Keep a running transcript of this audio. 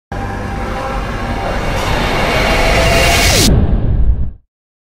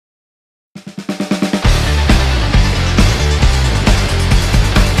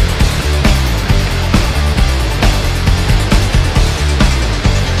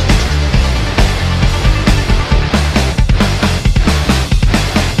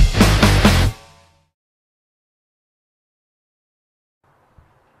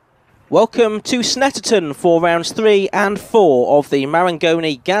Welcome to Snetterton for rounds 3 and 4 of the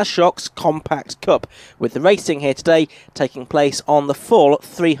Marangoni Gas Shocks Compact Cup, with the racing here today taking place on the full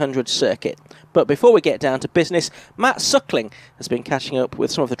 300 circuit. But before we get down to business, Matt Suckling has been catching up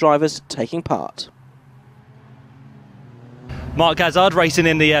with some of the drivers taking part. Mark Gazzard racing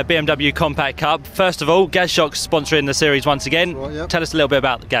in the BMW Compact Cup. First of all, Gas Shocks sponsoring the series once again. Right, yep. Tell us a little bit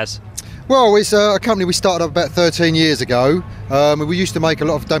about the Gaz. Well, it's a company we started up about 13 years ago. We used to make a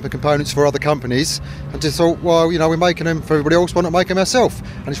lot of damper components for other companies and just thought, well, you know, we're making them for everybody else, why not make them ourselves?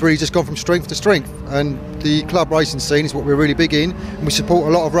 And it's really just gone from strength to strength. And the club racing scene is what we're really big in. And we support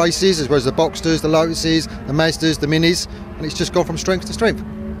a lot of races, as well as the Boxsters, the Lotuses, the Mazdas, the Minis, and it's just gone from strength to strength.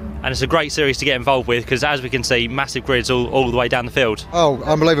 And it's a great series to get involved with because, as we can see, massive grids all the way down the field. Oh,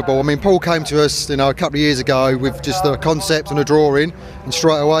 unbelievable. I mean, Paul came to us, you know, a couple of years ago with just a concept and a drawing, and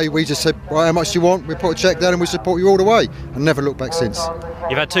straight away we just said, well, how much do you want? We put a cheque down and we support you all the way, and never looked back since.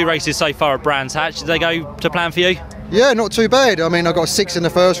 You've had 2 races so far at Brands Hatch. Did they go to plan for you? Yeah, not too bad. I mean, I got a 6 in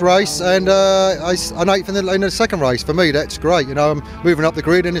the first race and an 8th in the second race. For me, that's great. You know, I'm moving up the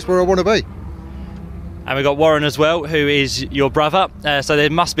grid and it's where I want to be. And we've got Warren as well, who is your brother, so there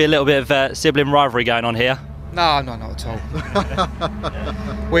must be a little bit of sibling rivalry going on here. No, not at all.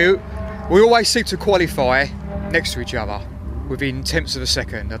 we always seem to qualify next to each other within tenths of a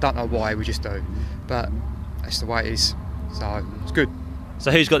second. I don't know why, we just do, but that's the way it is, so it's good.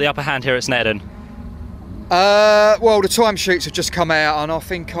 So who's got the upper hand here at Snetterton? Well, the timesheets have just come out and I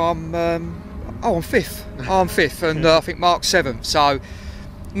think I'm 5th. I'm 5th and I think Mark's 7th, so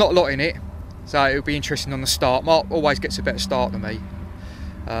not a lot in it. So it'll be interesting on the start. Mark always gets a better start than me.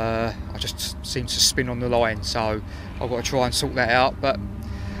 I just seem to spin on the line, so I've got to try and sort that out. But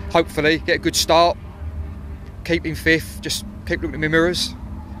hopefully get a good start, keep in 5th, just keep looking at my mirrors.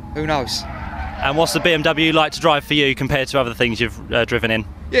 Who knows? And what's the BMW like to drive for you compared to other things you've driven in?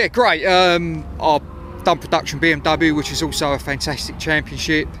 Yeah, great. I've done production BMW, which is also a fantastic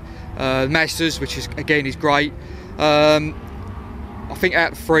championship. Masters, which is again is great. I think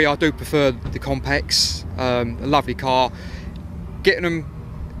out of the 3 I do prefer the compacts. A lovely car. Getting them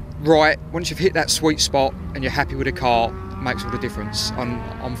right, once you've hit that sweet spot and you're happy with the car, makes all the difference. And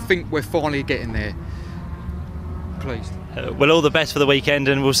I think we're finally getting there. Pleased. Well, all the best for the weekend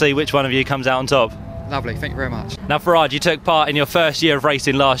and we'll see which one of you comes out on top. Lovely, thank you very much. Now Farad, you took part in your first year of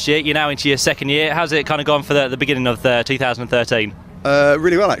racing last year. You're now into your 2nd year. How's it kind of gone for the beginning of 2013?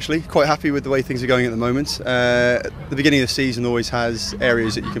 Really well, actually. Quite happy with the way things are going at the moment. The beginning of the season always has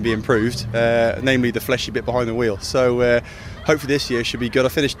areas that you can be improved, namely the fleshy bit behind the wheel. So hopefully this year should be good. I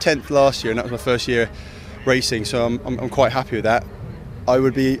finished 10th last year and that was my first year racing, so I'm quite happy with that. I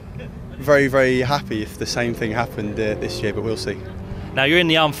would be very, very happy if the same thing happened this year, but we'll see. Now you're in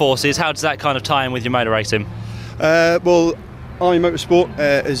the armed forces. How does that kind of tie in with your motor racing? Well, Army Motorsport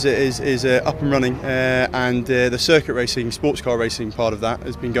is up and running, and the circuit racing, sports car racing part of that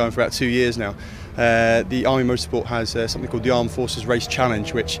has been going for about 2 years now. The Army Motorsport has something called the Armed Forces Race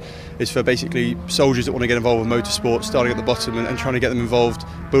Challenge, which is for basically soldiers that want to get involved with motorsport, starting at the bottom and trying to get them involved,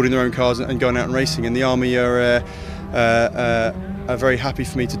 building their own cars and going out and racing. And the Army are very happy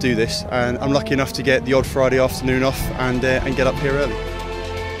for me to do this, and I'm lucky enough to get the odd Friday afternoon off and get up here early.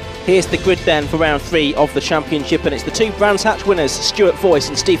 Here's the grid then for round 3 of the championship, and it's the 2 Brands Hatch winners, Stuart Voice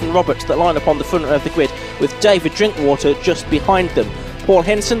and Stephen Roberts, that line up on the front of the grid, with David Drinkwater just behind them. Paul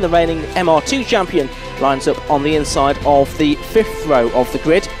Henson, the reigning MR2 champion, lines up on the inside of the 5th row of the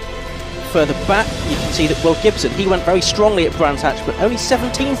grid. Further back, you can see that Will Gibson, he went very strongly at Brands Hatch, but only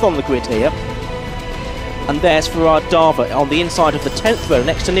 17th on the grid here. And there's Farad Dava on the inside of the 10th row,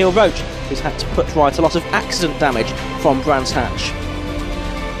 next to Neil Roach, who's had to put right a lot of accident damage from Brands Hatch.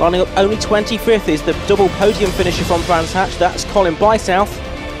 Lining up only 25th is the double podium finisher from Brands Hatch, that's Colin Bysouth.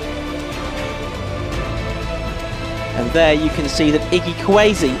 And there you can see that Iggy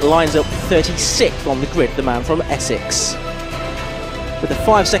Kwesi lines up 36th on the grid, the man from Essex. With a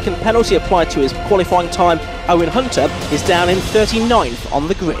 5-second penalty applied to his qualifying time, Owen Hunter is down in 39th on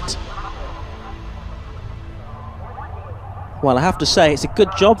the grid. Well, I have to say it's a good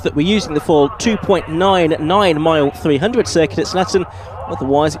job that we're using the full 2.99 mile 300 circuit at Snetterton.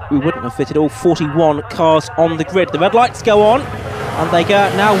 Otherwise, we wouldn't have fitted all 41 cars on the grid. The red lights go on, and they go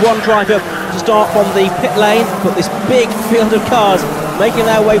now one driver to start from the pit lane, but this big field of cars making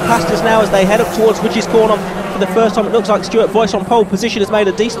their way past us now as they head up towards Ridges Corner. For the first time, it looks like Stuart Voice on pole position has made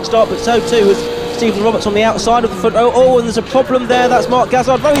a decent start, but so too has Stephen Roberts on the outside of the front row. Oh, and there's a problem there. That's Mark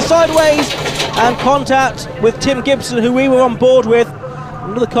Gazzard very sideways, and contact with Tim Gibson, who we were on board with.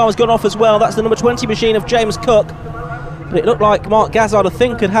 Another car has gone off as well. That's the number 20 machine of James Cook. But it looked like Mark Gazzard, I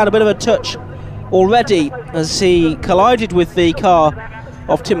think, had a bit of a touch already as he collided with the car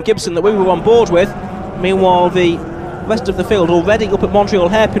of Tim Gibson that we were on board with. Meanwhile, the rest of the field already up at Montreal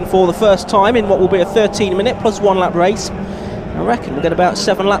Hairpin for the first time in what will be a 13-minute plus 1 lap race. I reckon we'll get about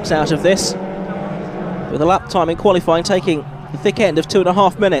 7 laps out of this, with a lap time in qualifying taking the thick end of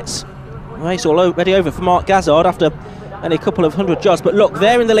 2.5 minutes. The race already over for Mark Gazzard after only a couple of hundred yards, but look,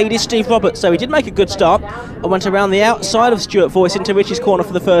 there in the lead is Steve Roberts, so he did make a good start and went around the outside of Stuart Voice into Richie's corner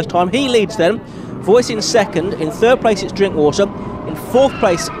for the first time. He leads then, Voice in second, in third place it's Drinkwater, in fourth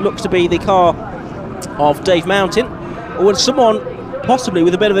place looks to be the car of Dave Mountain, or with someone possibly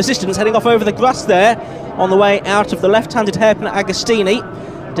with a bit of assistance heading off over the grass there on the way out of the left-handed hairpin at Agostini,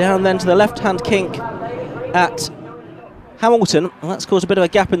 down then to the left-hand kink at Hamilton, and that's caused a bit of a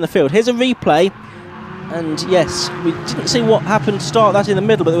gap in the field. Here's a replay, and yes, we didn't see what happened to start that in the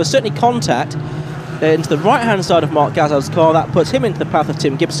middle, but there was certainly contact into the right-hand side of Mark Gazzard's car. That puts him into the path of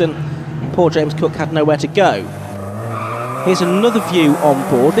Tim Gibson. Poor James Cook had nowhere to go. Here's another view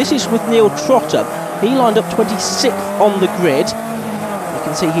on board. This is with Neil Trotter. He lined up 26th on the grid. You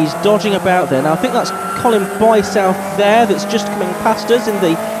can see he's dodging about there. Now I think that's Colin Bysouth there that's just coming past us in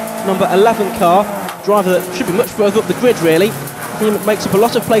the number 11 car. Driver that should be much further up the grid really. He makes up a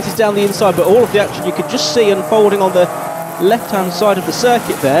lot of places down the inside, but all of the action you could just see unfolding on the left-hand side of the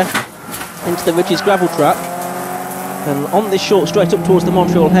circuit there into the Ridges gravel trap. And on this short straight up towards the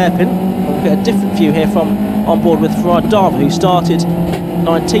Montreal Hairpin, we'll get a different view here from on board with Farad Darver, who started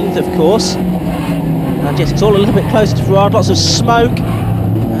 19th, of course. And yes, it's all a little bit closer to Farad, lots of smoke,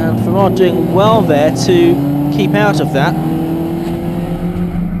 and Farad doing well there to keep out of that.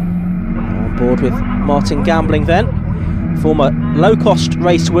 On board with Martin Gambling then, former low-cost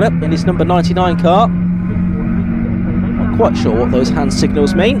race winner in his number 99 car. Not quite sure what those hand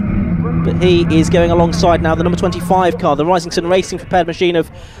signals mean, but he is going alongside now the number 25 car, the Rising Sun Racing prepared machine of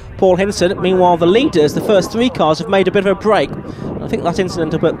Paul Hinson. Meanwhile, the leaders, the first 3 cars, have made a bit of a break. I think that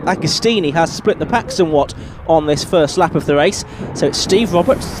incident up at Agostini has split the pack somewhat on this first lap of the race. So it's Steve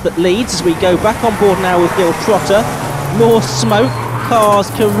Roberts that leads as we go back on board now with Neil Trotter. More smoke, cars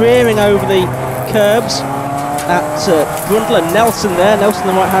careering over the curbs at Brundle and Nelson there. Nelson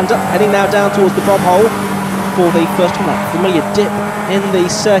the right-hander heading now down towards the bomb hole for the first time, that familiar dip in the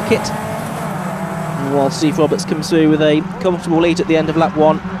circuit. And while Steve Roberts comes through with a comfortable lead at the end of lap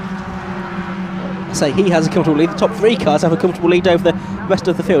 1. I say he has a comfortable lead. The top 3 cars have a comfortable lead over the rest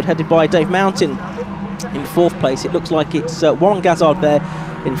of the field, headed by Dave Mountain in 4th place. It looks like it's Warren Gazzard there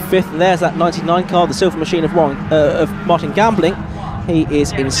in 5th, and there's that 99 car, the silver machine of Martin Gambling. He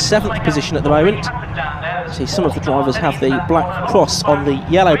is in 7th position at the moment. See, some of the drivers have the black cross on the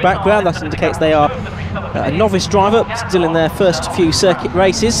yellow background. That indicates they are a novice driver, still in their first few circuit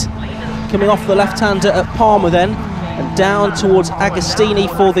races. Coming off the left-hander at Palmer then, and down towards Agostini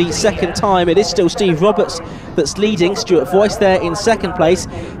for the second time. It is still Steve Roberts that's leading. Stuart Voice there in 2nd place.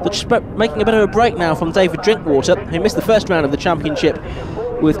 But just making a bit of a break now from David Drinkwater, who missed the first round of the championship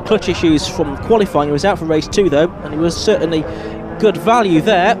with clutch issues from qualifying. He was out for race 2 though, and he was certainly good value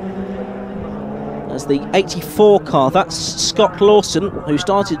there. As the 84 car, that's Scott Lawson, who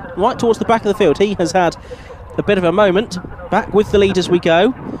started right towards the back of the field. He has had a bit of a moment. Back with the lead as we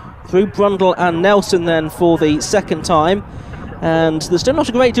go, through Brundle and Nelson then for the second time. And there's still not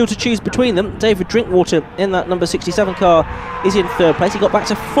a great deal to choose between them. David Drinkwater in that number 67 car is in 3rd place. He got back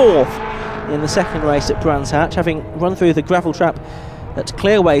to 4th in the second race at Brands Hatch, having run through the gravel trap at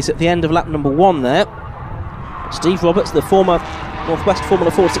Clearways at the end of lap number 1 there. Steve Roberts, the former Northwest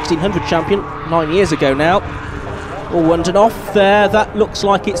Formula Ford 1600 champion 9 years ago now, all wandering off there. That looks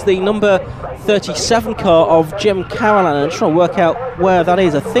like it's the number 37 car of Jim Carolan. I'm trying to work out where that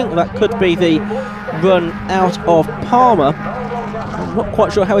is. I think that could be the run out of Palmer. I'm not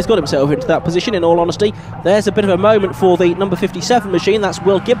quite sure how he's got himself into that position, in all honesty. There's a bit of a moment for the number 57 machine. That's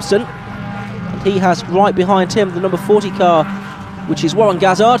Will Gibson, and he has right behind him the number 40 car, which is Warren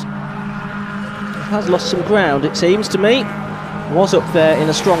Gazzard. Has lost some ground, it seems to me. Was up there in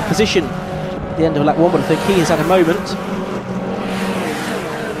a strong position at the end of lap 1, but I think he has had a moment.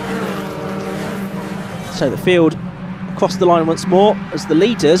 So the field across the line once more as the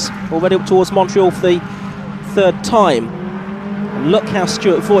leaders already up towards Montreal for the 3rd time. And look how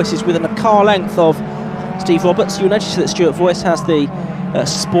Stuart Voice is within a car length of Steve Roberts. You'll notice that Stuart Voice has the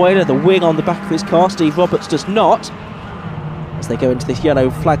spoiler, the wing on the back of his car. Steve Roberts does not, as they go into this yellow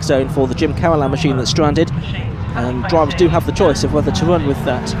flag zone for the Jim Carolan machine that's stranded. And drivers do have the choice of whether to run with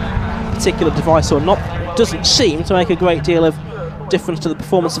that particular device or not. It doesn't seem to make a great deal of difference to the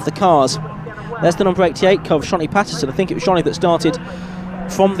performance of the cars. There's the number 88 car of Shawnee Patterson. I think it was Shawnee that started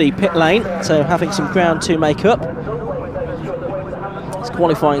from the pit lane, so having some ground to make up. His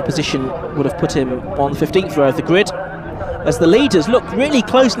qualifying position would have put him on the 15th row of the grid. as the leaders look really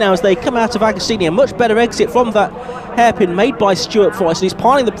close now as they come out of Agostini. A much better exit from that hairpin made by Stuart Foyce, and he's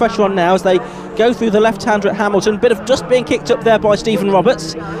piling the pressure on now as they go through the left-hander at Hamilton. Bit of dust being kicked up there by Stephen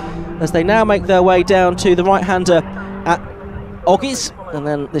Roberts as they now make their way down to the right-hander at Oggies, and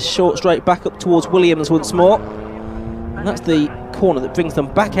then this short straight back up towards Williams once more. And that's the corner that brings them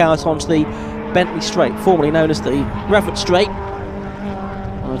back out onto the Bentley Straight, formerly known as the Reverett Straight.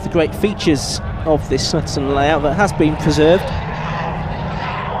 One of the great features of this Snetterton layout that has been preserved.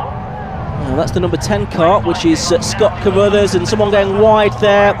 Now that's the number 10 car, which is Scott Carruthers, and someone going wide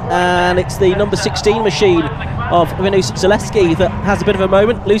there, and it's the number 16 machine of Rinus Zaleski that has a bit of a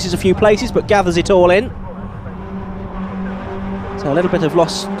moment, loses a few places but gathers it all in. So a little bit of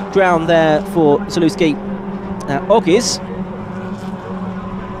lost ground there for Zaleski at Oggies.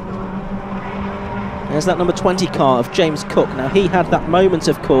 There's that number 20 car of James Cook. Now he had that moment,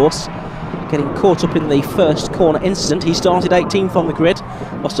 of course, getting caught up in the first corner incident. He started 18th on the grid,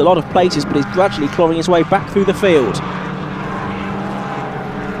 lost a lot of places, but he's gradually clawing his way back through the field.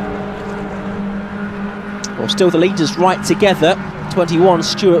 Well, still the leaders right together. 21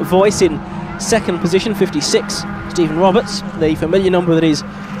 Stuart Foyce in second position, 56 Stephen Roberts, the familiar number that is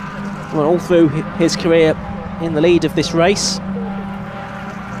all through his career in the lead of this race.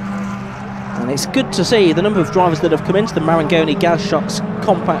 And it's good to see the number of drivers that have come into the Marangoni Gazshocks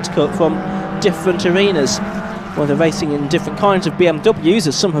Compact Cup from different arenas, whether racing in different kinds of BMWs,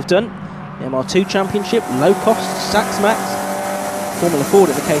 as some have done, the MR2 Championship, low cost, Sachs Max, Formula Ford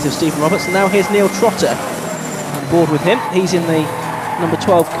in the case of Stephen Roberts, and now here's Neil Trotter on board with him. He's in the number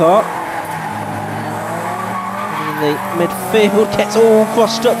 12 car. In the midfield, gets all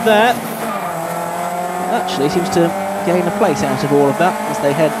crossed up there. Actually seems to gain a place out of all of that as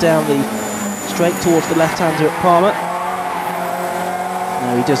they head down the straight towards the left-hander at Palmer.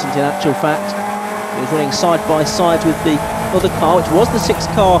 No, he doesn't in actual fact. He's running side by side with the other car, which was the 6th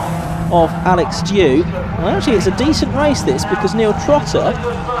car of Alex Dew. And actually it's a decent race this, because Neil Trotter,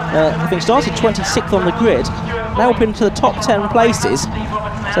 I think started 26th on the grid, now up into the top 10 places.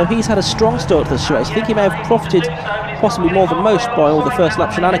 So he's had a strong start to this race. I think he may have profited possibly more than most by all the first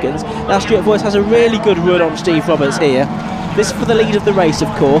lap shenanigans. Now Stuart Foyce has a really good run on Steve Roberts here. This is for the lead of the race, of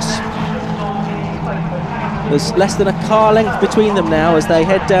course. There's less than a car length between them now as they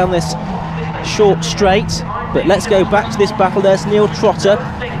head down this short straight. But let's go back to this battle. There's Neil Trotter,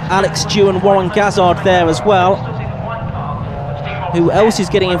 Alex Dew and Warren Gazzard there as well. Who else is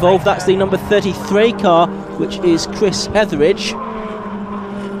getting involved? That's the number 33 car, which is Chris Etheridge.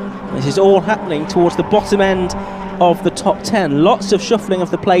 This is all happening towards the bottom end of the top 10. Lots of shuffling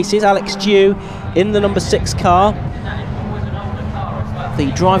of the places. Alex Dew in the number 6 car. The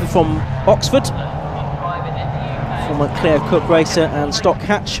driver from Oxford, former Clio Cup racer and Stock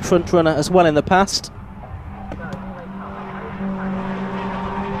Hatch front runner as well in the past.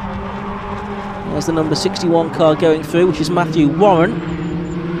 There's the number 61 car going through, which is Matthew Warren,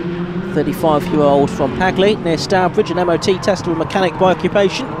 35-year-old from Hagley near Stourbridge, an MOT tester and mechanic by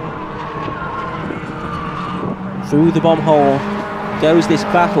occupation. Through the bomb hole goes this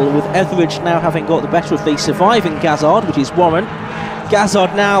battle, with Etheridge now having got the better of the surviving Gazzard, which is Warren.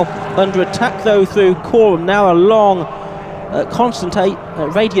 Gazzard now under attack though through Coram, now a long constant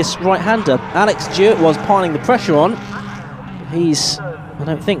radius right-hander. Alex Stewart was piling the pressure on. He's, I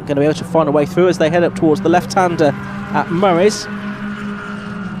don't think, going to be able to find a way through as they head up towards the left-hander at Murray's.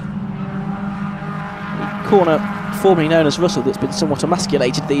 The corner formerly known as Russell that's been somewhat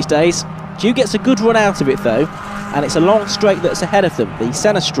emasculated these days. Dew gets a good run out of it though, and it's a long straight that's ahead of them, the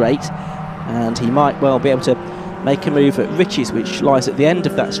centre straight, and he might well be able to make a move at Riches, which lies at the end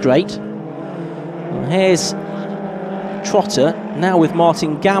of that straight. Well, here's Trotter, now with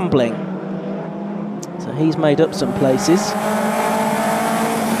Martin Gambling. So he's made up some places.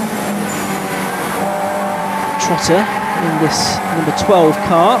 Trotter in this number 12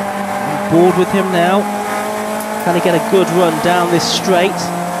 car, on board with him now. Can he get a good run down this straight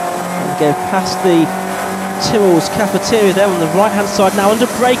and go past the Tyrrell's cafeteria there on the right-hand side, now under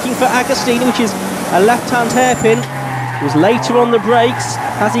braking for Agostini, which is a left-hand hairpin. He was later on the brakes.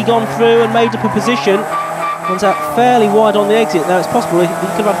 Has he gone through and made up a position? Runs out fairly wide on the exit. Now it's possible he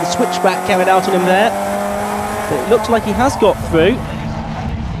could have had the switchback carried out on him there, but it looks like he has got through.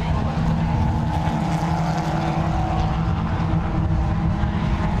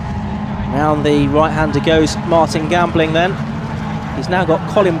 Now on the right-hander goes Martin Gambling then. He's now got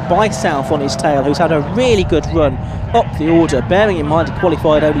Colin Bysouth on his tail, who's had a really good run up the order, bearing in mind he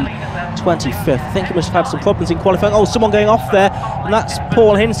qualified only 25th. I think he must have had some problems in qualifying. Oh, someone going off there, and that's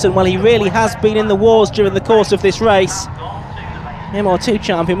Paul Hinson. Well, he really has been in the wars during the course of this race. The MR2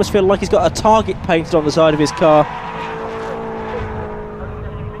 champion must feel like he's got a target painted on the side of his car.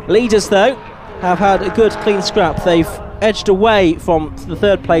 Leaders, though, have had a good clean scrap. They've edged away from the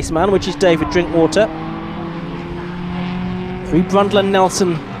third place man, which is David Drinkwater. Through Brundle and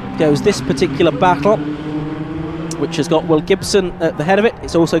Nelson goes this particular battle, which has got Will Gibson at the head of it.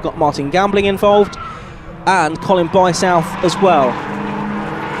 It's also got Martin Gambling involved and Colin Bysouth as well.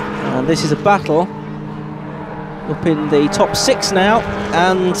 And this is a battle up in the top 6 now,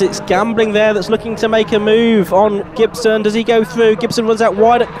 and it's Gambling there that's looking to make a move on Gibson. Does he go through? Gibson runs out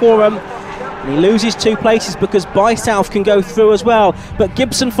wide at Quorum, and he loses 2 places because Bysouth can go through as well. But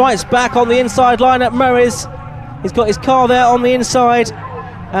Gibson fights back on the inside line at Murray's. He's got his car there on the inside,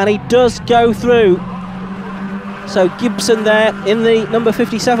 and he does go through. So Gibson there in the number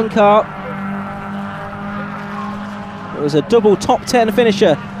 57 car. It was a double top 10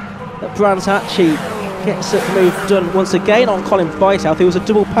 finisher at Brands Hatch. He gets a move done once again on Colin Bysouth. He was a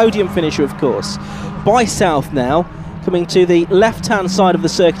double podium finisher, of course. Bysouth now coming to the left-hand side of the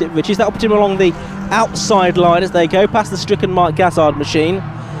circuit at Ridges. That'll put him along the outside line as they go past the stricken Mark Gazzard machine.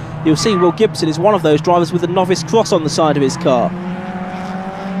 You'll see Will Gibson is one of those drivers with a novice cross on the side of his car.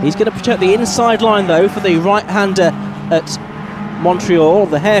 He's going to protect the inside line, though, for the right-hander at Montreal,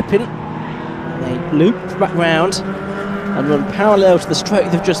 the hairpin. They loop back round and run parallel to the straight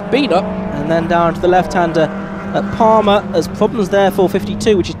they've just been up, and then down to the left-hander at Palmer. There's problems there for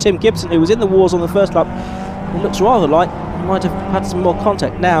 52, which is Tim Gibson, who was in the wars on the first lap. It looks rather like he might have had some more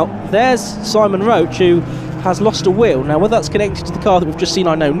contact. Now, there's Simon Roach, who has lost a wheel. Now, whether that's connected to the car that we've just seen,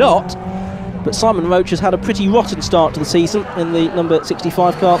 I know not. But Simon Roach has had a pretty rotten start to the season in the number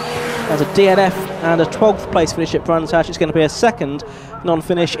 65 car. Has a DNF and a 12th place finish at Brands Hatch. It's going to be a second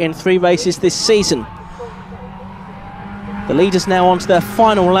non-finish in 3 races this season. The leaders now onto their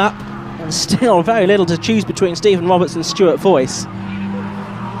final lap, and still very little to choose between Stephen Roberts and Stuart Voice.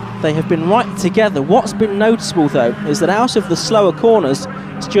 They have been right together. What's been noticeable, though, is that out of the slower corners,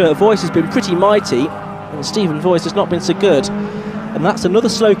 Stuart Voice has been pretty mighty, and Stephen Voice has not been so good. And that's another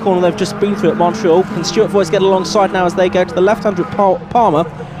slow corner they've just been through at Montreal. Can Stuart Voice get alongside now as they go to the left-hander at Palmer,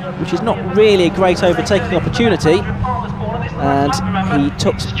 which is not really a great overtaking opportunity. And he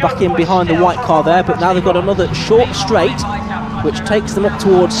tucks back in behind the white car there, but now they've got another short straight, which takes them up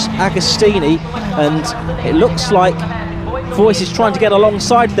towards Agostini, and it looks like Voice is trying to get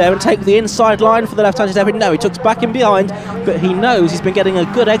alongside there and take the inside line for the left-handed hairpin. No, he tucks back in behind, but he knows he's been getting a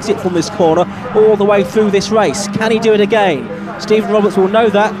good exit from this corner all the way through this race. Can he do it again? Stephen Roberts will know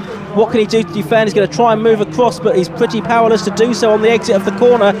that. What can he do to defend? He's going to try and move across, but he's pretty powerless to do so on the exit of the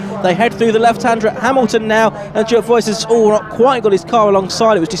corner. They head through the left-hander at Hamilton now, and Stuart Voice has not quite got his car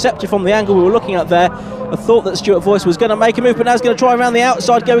alongside. It was deceptive from the angle we were looking at there. I thought that Stuart Voice was going to make a move, but now he's going to try around the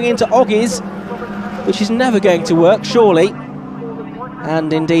outside going into Oggies, which is never going to work, surely.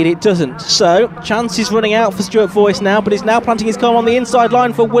 And indeed it doesn't. So, chance is running out for Stuart Voice now, but he's now planting his car on the inside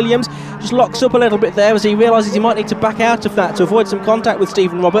line for Williams. Just locks up a little bit there as he realises he might need to back out of that to avoid some contact with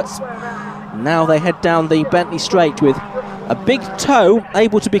Stephen Roberts. Now they head down the Bentley straight with a big toe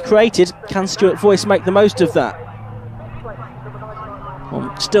able to be created. Can Stuart Voice make the most of that?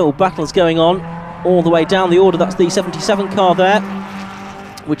 Well, still battles going on all the way down the order. That's the 77 car there,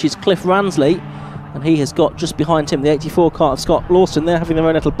 which is Cliff Ransley. And he has got just behind him the 84 car of Scott Lawson. They're having their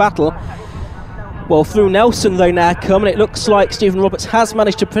own little battle. Well, through Nelson they now come, and it looks like Stephen Roberts has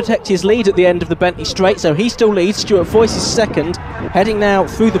managed to protect his lead at the end of the Bentley straight, so he still leads. Stuart Voice is second, heading now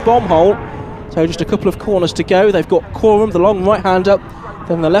through the bomb hole. So just a couple of corners to go. They've got Coram, the long right-hander,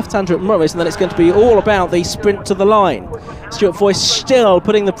 then the left-hander at Murray's, and then it's going to be all about the sprint to the line. Stuart Voice still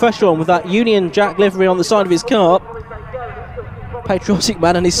putting the pressure on with that Union Jack livery on the side of his car. Patriotic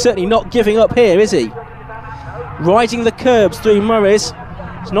man, and he's certainly not giving up here, is he? Riding the curbs through Murray's.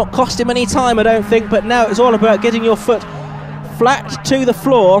 It's not cost him any time, I don't think, but now it's all about getting your foot flat to the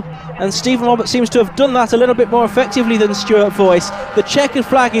floor, and Stephen Roberts seems to have done that a little bit more effectively than Stuart Voice. The checkered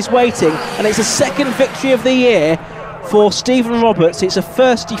flag is waiting, and it's a second victory of the year for Stephen Roberts. It's a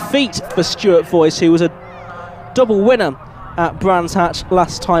first defeat for Stuart Voice, who was a double winner at Brands Hatch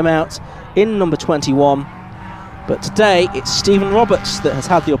last time out in number 21. But today it's Stephen Roberts that has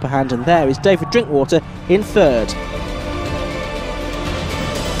had the upper hand, and there is David Drinkwater in third.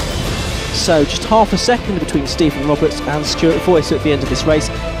 So just half a second between Stephen Roberts and Stuart Voice at the end of this race.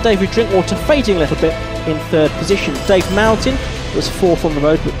 David Drinkwater fading a little bit in third position. Dave Mountain was fourth on the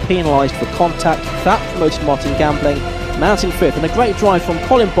road but penalised for contact. That promoted Martin Gambling. Mountain fifth, and a great drive from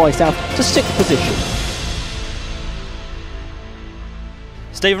Colin Bysouth to sixth position.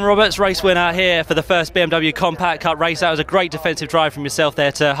 Stephen Roberts, race winner here for the first BMW Compact Cup race. That was a great defensive drive from yourself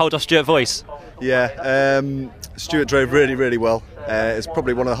there to hold off Stuart Voice. Yeah, Stuart drove really, really well. It's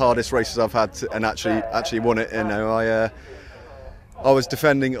probably one of the hardest races I've had and actually won it. You know, I was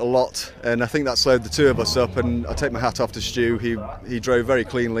defending a lot, and I think that slowed the two of us up, and I take my hat off to Stu. He drove very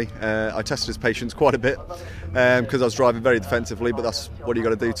cleanly. I tested his patience quite a bit because I was driving very defensively, but that's what you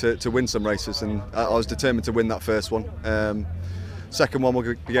got to do to win some races, and I was determined to win that first one. Second one,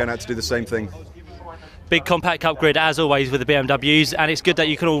 we'll be going out to do the same thing. Big compact cup grid as always with the BMWs, and it's good that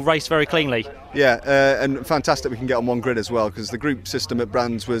you can all race very cleanly. Yeah, and fantastic we can get on one grid as well, because the group system at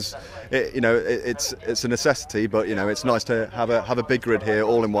Brands was, it's a necessity, but it's nice to have a big grid here,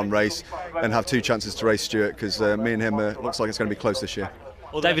 all in one race, and have two chances to race Stuart, because me and him looks like it's going to be close this year.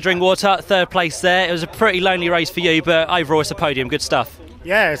 Well, David Drinkwater, third place there. It was a pretty lonely race for you, but overall it's a podium. Good stuff.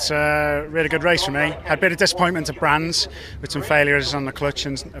 Yeah, it's a really good race for me. Had a bit of disappointment at Brands with some failures on the clutch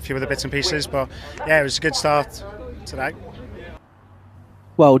and a few other bits and pieces, but yeah, it was a good start today.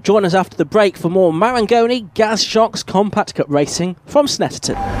 Well, join us after the break for more Marangoni Gas Shocks Compact Cup racing from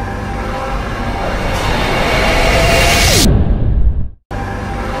Snetterton.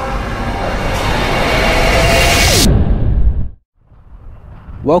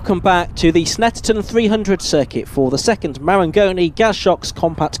 Welcome back to the Snetterton 300 circuit for the second Marangoni Gas Shocks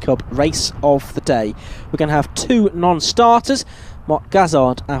Compact Cup race of the day. We're going to have two non-starters. Mark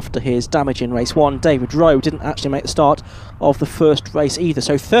Gazzard, after his damage in race 1, David Rowe didn't actually make the start of the first race either.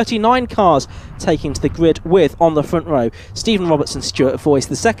 So 39 cars taking to the grid with, on the front row, Stephen Robertson, Stuart Voice.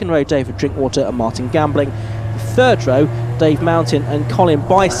 The second row, David Drinkwater and Martin Gambling. The third row, Dave Mountain and Colin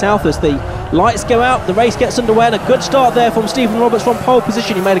Bysouth. As the lights go out, the race gets underway, and a good start there from Stephen Roberts from pole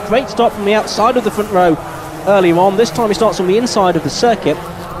position. He made a great start from the outside of the front row earlier on. This time he starts on the inside of the circuit.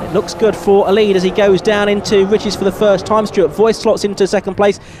 It looks good for a lead as he goes down into riches for the first time. Stuart Voice slots into second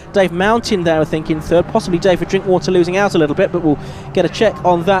place. Dave Mountain there, I think, in third. Possibly David Drinkwater losing out a little bit, but we'll get a check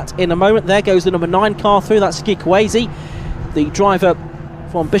on that in a moment. There goes the number 9 car through. That's Siki Kwesi, the driver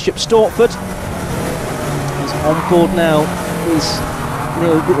from Bishop Stortford. He's on board now.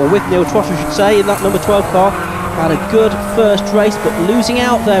 With Neil Trotter, I should say, in that number 12 car. Had a good first race, but losing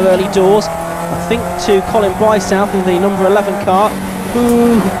out there early doors, I think, to Colin Bysouth in the number 11 car.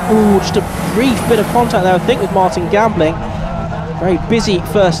 Just a brief bit of contact there, I think, with Martin Gambling. Very busy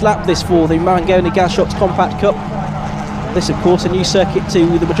first lap this for the Marangoni Gas Shocks Compact Cup. This, of course, a new circuit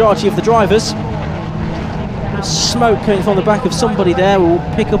to the majority of the drivers. Smoke coming from the back of somebody there. We'll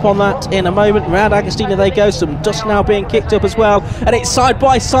pick up on that in a moment. Round Agostina they go. Some dust now being kicked up as well, and it's side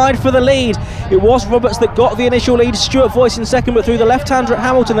by side for the lead. It was Roberts that got the initial lead. Stuart Voice in second, but through the left-hander at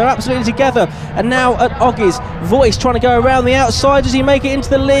Hamilton, they're absolutely together. And now at Oggies, Voice trying to go around the outside. Does he make it into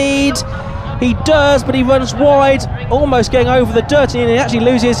the lead? He does, but he runs wide, almost going over the dirt, and he actually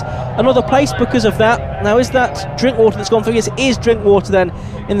loses another place because of that. Now, is that Drinkwater that's gone through? Yes, it is Drinkwater then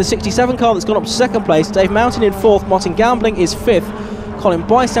in the 67 car that's gone up to second place. Dave Mountain in fourth, Martin Gambling is fifth, Colin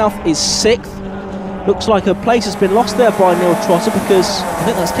Bysouth is sixth. Looks like a place has been lost there by Neil Trotter, because I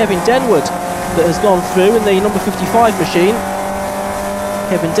think that's Kevin Denwood that has gone through in the number 55 machine.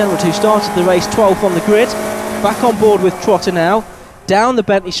 Kevin Denwood, who started the race 12th on the grid, back on board with Trotter now, down the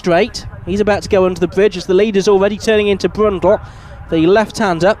Bentley Straight. He's about to go under the bridge as the leader's already turning into Brundle, the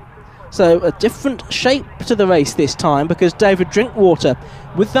left-hander. So a different shape to the race this time, because David Drinkwater,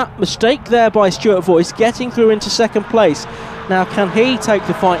 with that mistake there by Stuart Voice, getting through into second place. Now, can he take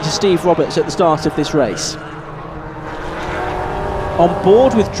the fight to Steve Roberts at the start of this race? On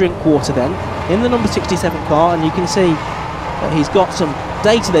board with Drinkwater then, in the number 67 car, and you can see that he's got some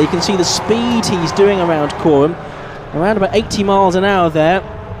data there. You can see the speed he's doing around Corham, around about 80 miles an hour there.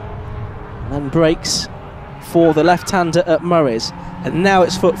 And brakes for the left-hander at Murray's, and now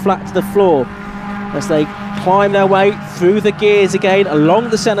it's foot flat to the floor as they climb their way through the gears again along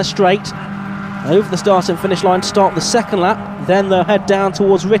the centre straight, over the start and finish line to start the second lap. Then they'll head down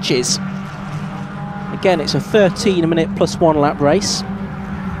towards Riches. Again, it's a 13-minute plus 1 lap race.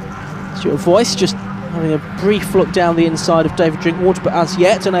 Stuart Voice just having a brief look down the inside of David Drinkwater, but as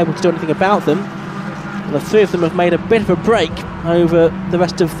yet unable to do anything about them. The three of them have made a bit of a break over the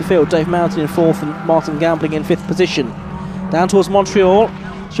rest of the field. Dave Mountain in fourth and Martin Gambling in fifth position. Down towards Montreal,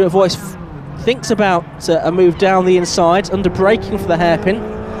 Stuart Voice thinks about a move down the inside, under braking for the hairpin,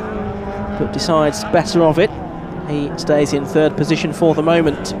 but decides better of it. He stays in third position for the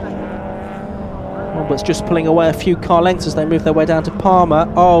moment. Roberts just pulling away a few car lengths as they move their way down to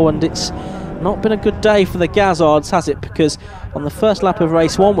Palmer. Oh, and it's not been a good day for the Gazzards, has it? Because on the first lap of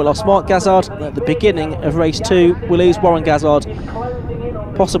race 1 we lost Mark Gazzard. At the beginning of race 2 we lose Warren Gazzard.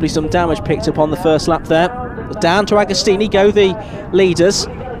 Possibly some damage picked up on the first lap there. Down to Agostini go the leaders.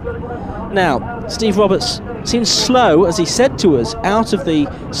 Now, Steve Roberts seems slow, as he said to us, out of the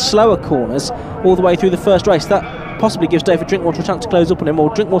slower corners all the way through the first race. That possibly gives David Drinkwater a chance to close up on him,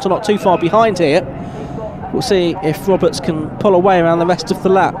 or Drinkwater not too far behind here. We'll see if Roberts can pull away around the rest of the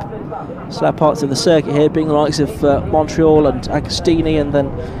lap. Slow parts of the circuit here being the likes of Montreal and Agostini, and then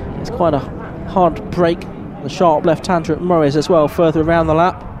it's quite a hard break, the sharp left-hander at Murray's as well, further around the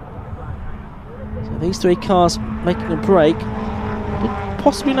lap. So these three cars making a break.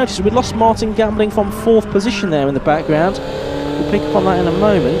 Possibly notice we lost Martin Gambling from 4th position there in the background. We'll pick up on that in a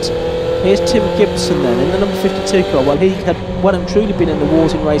moment. Here's Tim Gibson then in the number 52 car. Well, he had well and truly been in the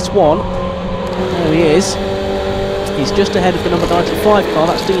wars in race 1. There he is. He's just ahead of the number 95 car.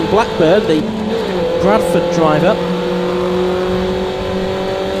 That's Dean Blackburn, the Bradford driver.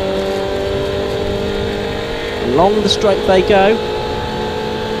 Along the straight they go.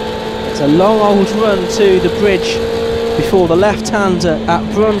 It's a long old run to the bridge before the left-hander at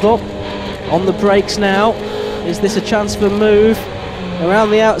Brundle. On the brakes now. Is this a chance for a move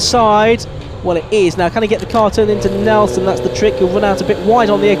around the outside? Well, it is. Now, can he get the car turned into Nelson? That's the trick. He'll run out a bit wide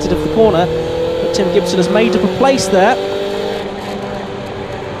on the exit of the corner, but Tim Gibson has made up a place there.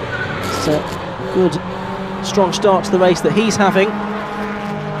 It's a good, strong start to the race that he's having.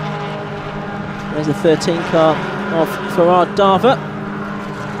 There's the 13 car of Farad Dava,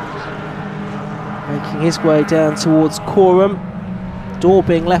 making his way down towards Coram. Door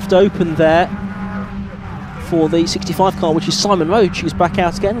being left open there for the 65 car, which is Simon Roach, who's back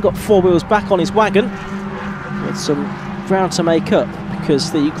out again, got 4 wheels back on his wagon with some ground to make up,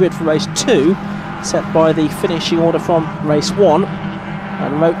 because the grid for race 2 set by the finishing order from race 1,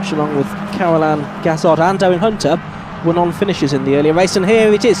 and Roach along with Caroline Gazzard and Owen Hunter were non-finishers in the earlier race. And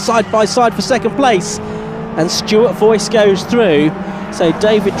here it is, side by side for second place, and Stuart Voice goes through. So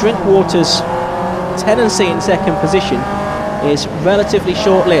David Drinkwater's tenancy in second position is relatively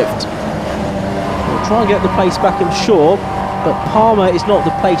short-lived. We'll try and get the place back, I'm sure, but Palmer is not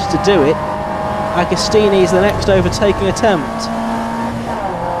the place to do it. Agostini is the next overtaking attempt.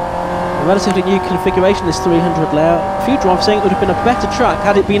 A relatively new configuration, this 300 layout. A few drivers saying it would have been a better track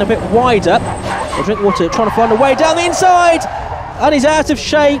had it been a bit wider. Well, Drinkwater trying to find a way down the inside, and he's out of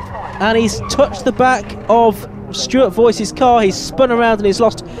shape, and he's touched the back of Stuart Voice's car. He's spun around and he's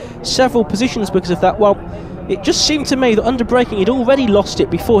lost several positions because of that. Well, it just seemed to me that under braking he'd already lost it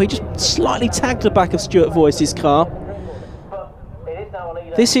before. He just slightly tagged the back of Stuart Voice's car.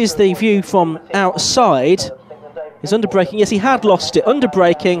 This is the view from outside. He's under braking. Yes, he had lost it. Under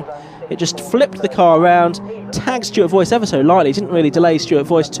braking, it just flipped the car around, tagged Stuart Voice ever so lightly. It didn't really delay Stuart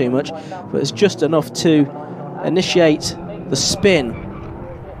Voice too much, but it's just enough to initiate the spin.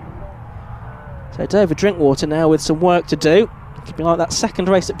 So David Drinkwater now with some work to do. It could be like that second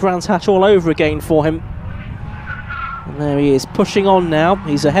race at Brands Hatch all over again for him. And there he is, pushing on now.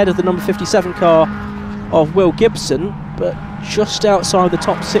 He's ahead of the number 57 car of Will Gibson, but just outside the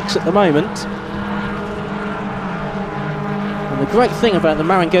top 6 at the moment. And the great thing about the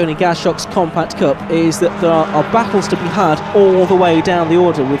Marangoni Gas-Shocks Compact Cup is that there are battles to be had all the way down the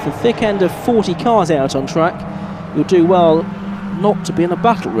order. With the thick end of 40 cars out on track, you'll do well not to be in a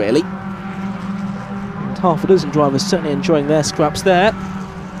battle, really. And half a dozen drivers certainly enjoying their scraps there.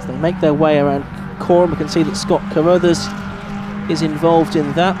 As they make their way around Coram, we can see that Scott Carruthers is involved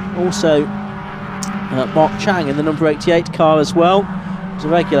in that. Also, Mark Chang in the number 88 car as well. He was a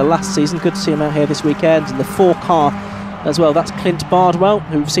regular last season. Good to see him out here this weekend. And the 4 car as well, that's Clint Bardwell,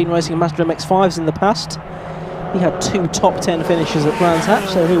 who we've seen racing Mazda MX-5s in the past. He had 2 top 10 finishes at Brands Hatch,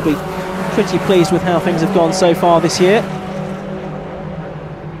 so he'll be pretty pleased with how things have gone so far this year.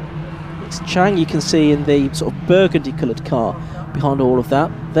 It's Chang you can see in the sort of burgundy coloured car behind all of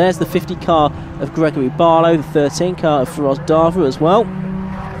that. There's the 50 car of Gregory Barlow, the 13 car of Faraz Dava as well.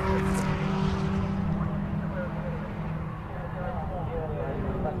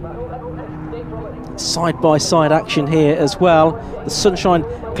 Side-by-side action here as well. The sunshine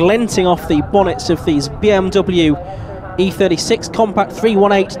glinting off the bonnets of these BMW E36 Compact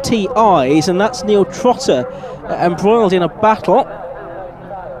 318 Ti's, and that's Neil Trotter embroiled in a battle.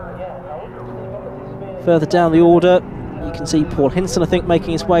 Further down the order, you can see Paul Hinson, I think,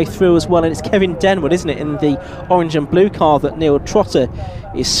 making his way through as well, and it's Kevin Denwood, isn't it, in the orange and blue car that Neil Trotter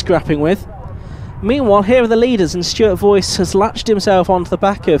is scrapping with. Meanwhile, here are the leaders, and Stuart Voice has latched himself onto the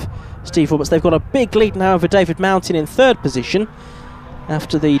back of Steve Roberts. They've got a big lead now over David Mountain in 3rd position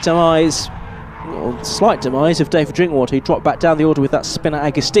after the demise, or slight demise, of David Drinkwater, who dropped back down the order with that spinner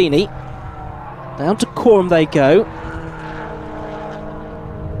Agostini. Down to Coram they go.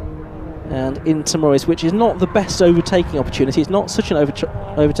 And into Morris, which is not the best overtaking opportunity. It's not such an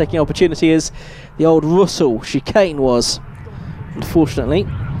overtaking opportunity as the old Russell chicane was, unfortunately.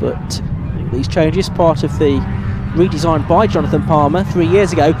 But these changes, part of the redesign by Jonathan Palmer 3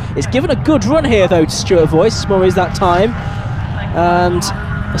 years ago. It's given a good run here though to Stuart Voice, Morris that time. And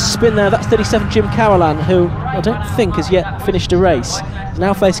A spin there, that's 37 Jim Carolan, who I don't think has yet finished a race. He's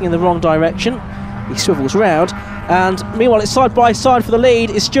now facing in the wrong direction. He swivels round, and meanwhile it's side by side for the lead.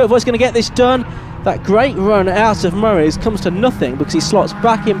 Is Stuart Voice going to get this done? That great run out of Murray's comes to nothing because he slots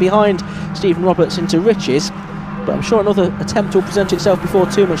back in behind Stephen Roberts into riches. But I'm sure another attempt will present itself before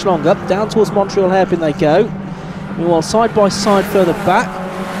too much longer. Down towards Montreal hairpin they go. Meanwhile, side by side further back.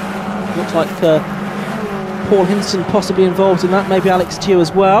 Looks like Paul Hinson possibly involved in that, maybe Alex Tew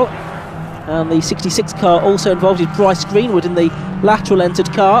as well. And the 66 car also involved is Bryce Greenwood in the lateral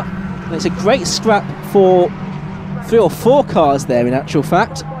entered car. And it's a great scrap for 3 or 4 cars there in actual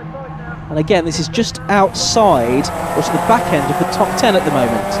fact. And again, this is just outside, or to the back end of the top 10 at the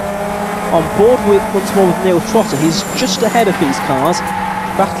moment. On board with once more with Neil Trotter, he's just ahead of these cars,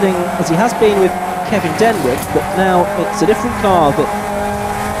 battling as he has been with Kevin Denwood, but now it's a different car that...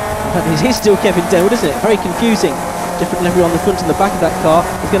 It is still Kevin Denwood, isn't it? Very confusing. Different livery on the front and the back of that car.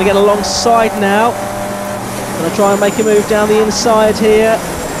 He's going to get alongside now. Going to try and make a move down the inside here.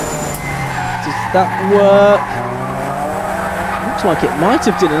 Does that work? Looks like it might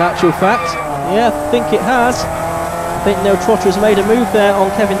have done in actual fact. Yeah, I think it has. I think Neil Trotter has made a move there on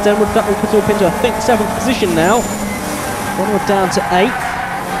Kevin Denwood. That will put him up into, I think, 7th position now. Denwood down to 8th.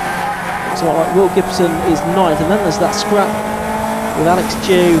 Looks like Will Gibson is 9th, and then there's that scrap with Alex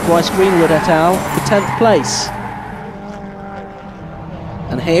Dew, Bryce Greenwood et al. For 10th place.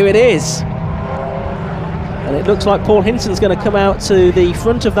 And here it is. And it looks like Paul Hinson's going to come out to the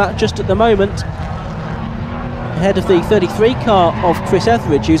front of that just at the moment, ahead of the 33 car of Chris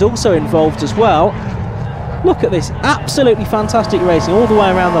Etheridge, who's also involved as well. Look at this, absolutely fantastic racing all the way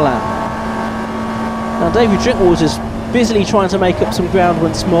around the lap. Now David Drinkwater's busily trying to make up some ground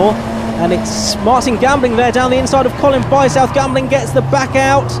once more. And it's Martin Gambling there down the inside of Colin Bysouth. Gambling gets the back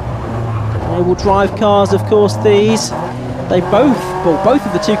out. They will drive cars, of course, these. They both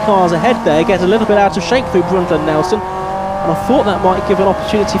of the 2 cars ahead there get a little bit out of shape through Brundtland Nelson. And I thought that might give an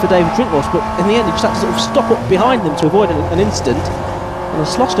opportunity for David Drinkwater, but in the end he just had to sort of stop up behind them to avoid an incident. And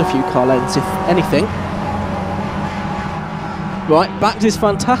has lost a few car lengths, if anything. Right, back to this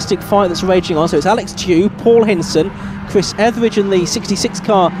fantastic fight that's raging on. So it's Alex Dew, Paul Hinson, Chris Etheridge and the 66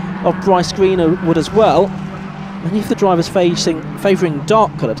 car of Bryce Greenwood as well. Many of the drivers favouring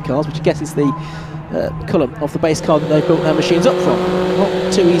dark coloured cars, which I guess is the colour of the base car that they've built their machines up from.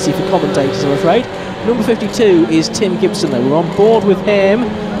 Not too easy for commentators, I'm afraid. Number 52 is Tim Gibson though. We're on board with him.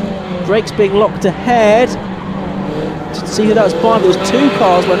 Brakes being locked ahead. To see who that was behind. There was 2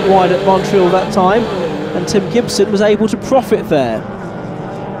 cars went wide at Montreal that time, and Tim Gibson was able to profit there.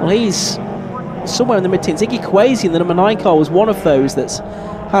 Well, he's somewhere in the mid-teens. Iggy Kwesi in the number 9 car was one of those that's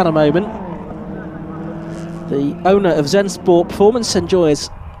had a moment. The owner of Zen Sport Performance enjoys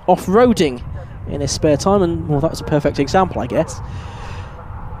off-roading in his spare time, and well, that was a perfect example, I guess.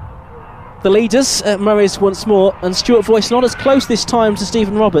 The leaders at Murray's once more, and Stuart Voice not as close this time to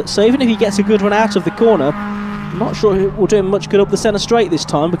Stephen Roberts, so even if he gets a good run out of the corner, I'm not sure it will do him much good up the centre straight this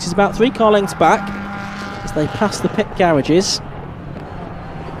time, because he's about 3 car lengths back as they pass the pit garages.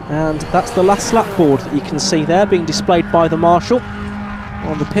 And that's the last lap board that you can see there being displayed by the marshal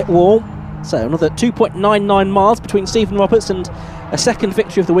on the pit wall. So another 2.99 miles between Stephen Roberts and a 2nd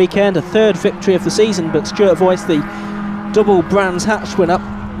victory of the weekend, a 3rd victory of the season, but Stuart Voice, the double Brands Hatch winner,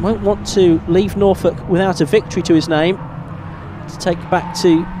 won't want to leave Norfolk without a victory to his name to take back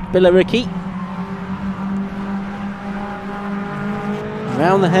to Billericay.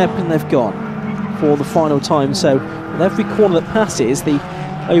 Round the hairpin they've gone for the final time, so with every corner that passes, the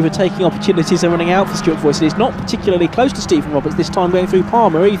overtaking opportunities are running out for Stuart Voice, and he's not particularly close to Stephen Roberts this time going through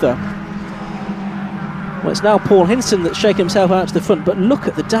Palmer either. Well, it's now Paul Hinson that's shaken himself out to the front, but look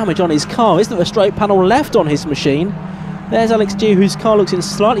at the damage on his car. Isn't there a straight panel left on his machine? There's Alex Dew, whose car looks in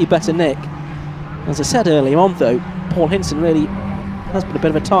slightly better nick. As I said earlier on though, Paul Hinson really has been a bit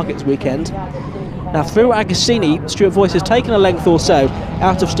of a target this weekend. Now through Agostini, Stuart Voice has taken a length or so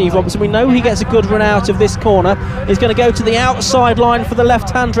out of Steve Robertson. We know he gets a good run out of this corner. He's going to go to the outside line for the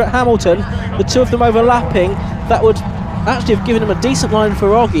left-hander at Hamilton. The 2 of them overlapping. That would actually have given him a decent line for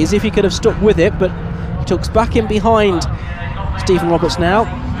Oggies if he could have stuck with it, but he tucks back in behind Stephen Roberts now.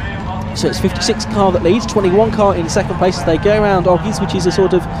 So it's 56 car that leads, 21 car in 2nd place as they go around Oggies, which is a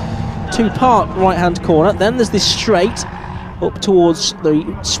sort of 2-part right-hand corner. Then there's this straight up towards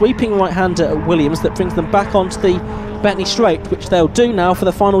the sweeping right-hander at Williams that brings them back onto the Bentley straight, which they'll do now for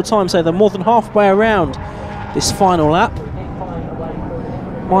the final time, so they're more than halfway around this final lap.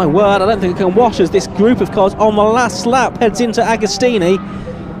 My word, I don't think it can wash as this group of cars on the last lap heads into Agostini,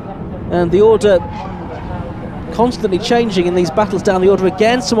 and the order constantly changing in these battles down the order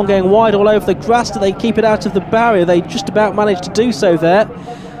again. Someone going wide all over the grass. Do they keep it out of the barrier? They just about managed to do so there.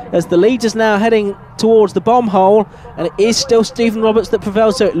 as the leader's now heading towards the bomb hole, and it is still Stephen Roberts that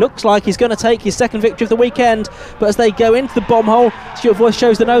prevails, so it looks like he's going to take his second victory of the weekend. But as they go into the bomb hole, Stuart Voice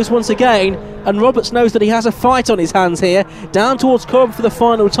shows the nose once again, and Roberts knows that he has a fight on his hands here, down towards Corbin for the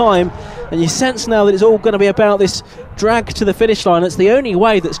final time, and you sense now that it's all going to be about this drag to the finish line. It's the only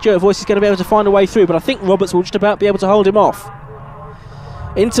way that Stuart Voice is going to be able to find a way through, but I think Roberts will just about be able to hold him off.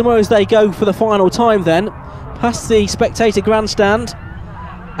 Into Moors they go for the final time then, past the spectator grandstand.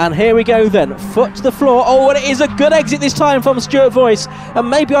 And here we go then, foot to the floor. Oh, and it is a good exit this time from Stuart Voice. And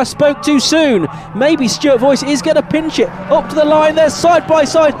maybe I spoke too soon. Maybe Stuart Voice is going to pinch it up to the line there, side by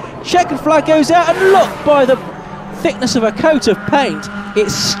side. Checkered flag goes out, and look, by the thickness of a coat of paint,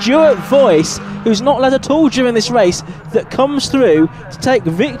 it's Stuart Voice, who's not led at all during this race, that comes through to take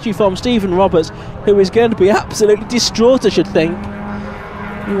victory from Stephen Roberts, who is going to be absolutely distraught, I should think.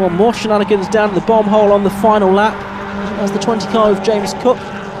 You want more shenanigans down in the bomb hole on the final lap, as the 20 car of James Cook,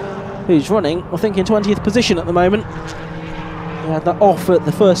 who's running, I think, in 20th position at the moment. He had that off at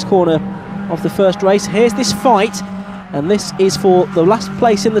the first corner of the first race. Here's this fight, and this is for the last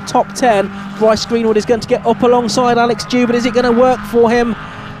place in the top 10. Bryce Greenwood is going to get up alongside Alex Dew, but is it going to work for him?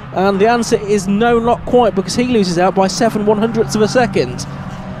 And the answer is no, not quite, because he loses out by 7/100ths of a second.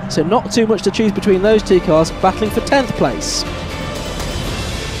 So not too much to choose between those two cars, battling for 10th place.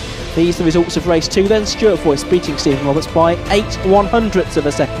 These are the results of race 2 then. Stuart Voice beating Stephen Roberts by 8/100ths of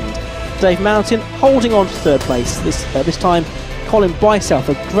a second. Dave Mountain holding on to 3rd place. This time Colin Bysouth,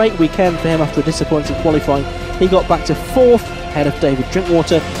 a great weekend for him after a disappointing qualifying. He got back to 4th, ahead of David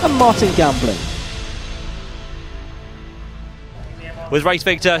Drinkwater and Martin Gambling. With race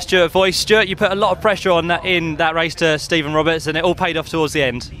victor Stuart Voice. Stuart, you put a lot of pressure on that in that race to Stephen Roberts, and it all paid off towards the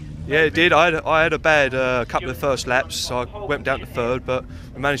end. Yeah, it did. I had a bad couple of first laps, so I went down to 3rd, but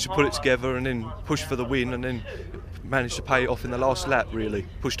we managed to put it together and then push for the win, and then managed to pay it off in the last lap. Really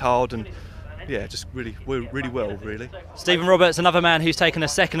pushed hard, and yeah, just really well, really. Stephen Roberts, another man who's taken a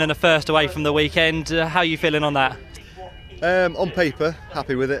 2nd and a 1st away from the weekend. How are you feeling on that? On paper,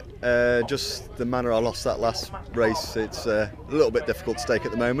 happy with it. Just the manner I lost that last race, it's a little bit difficult to take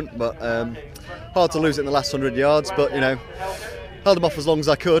at the moment, but hard to lose it in the last 100 yards. But you know, held them off as long as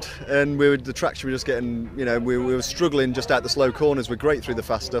I could, and the traction we were just getting, you know, we were struggling just out the slow corners. We're great through the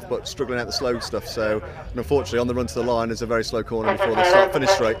fast stuff, but struggling out the slow stuff. So, and unfortunately, on the run to the line, there's a very slow corner before the start-finish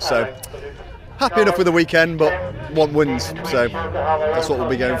straight. So, happy enough with the weekend, but want wins. So, that's what we'll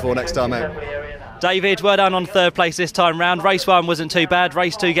be going for next time out. David, well done on 3rd place this time round. Race 1 wasn't too bad.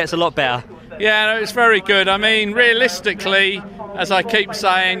 Race 2 gets a lot better. Yeah, no, it's very good. I mean, realistically, as I keep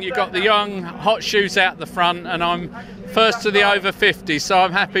saying, you've got the young hot shoes out the front, and I'm first to the over 50, so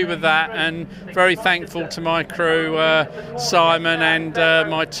I'm happy with that, and very thankful to my crew, Simon and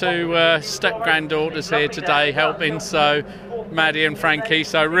my 2 step-granddaughters here today helping, so Maddie and Frankie,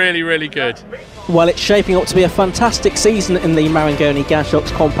 so really good. Well, it's shaping up to be a fantastic season in the Marangoni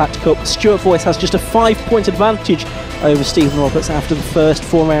Gasshocks Compact Cup. Stuart Voice has just a 5-point advantage over Stephen Roberts after the first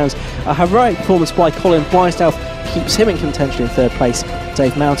 4 rounds. A heroic performance by Colin Bysouth keeps him in contention in 3rd place.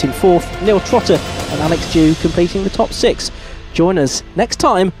 Dave Mountain 4th, Neil Trotter and Alex Dew completing the top 6. Join us next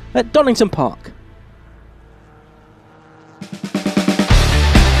time at Donington Park.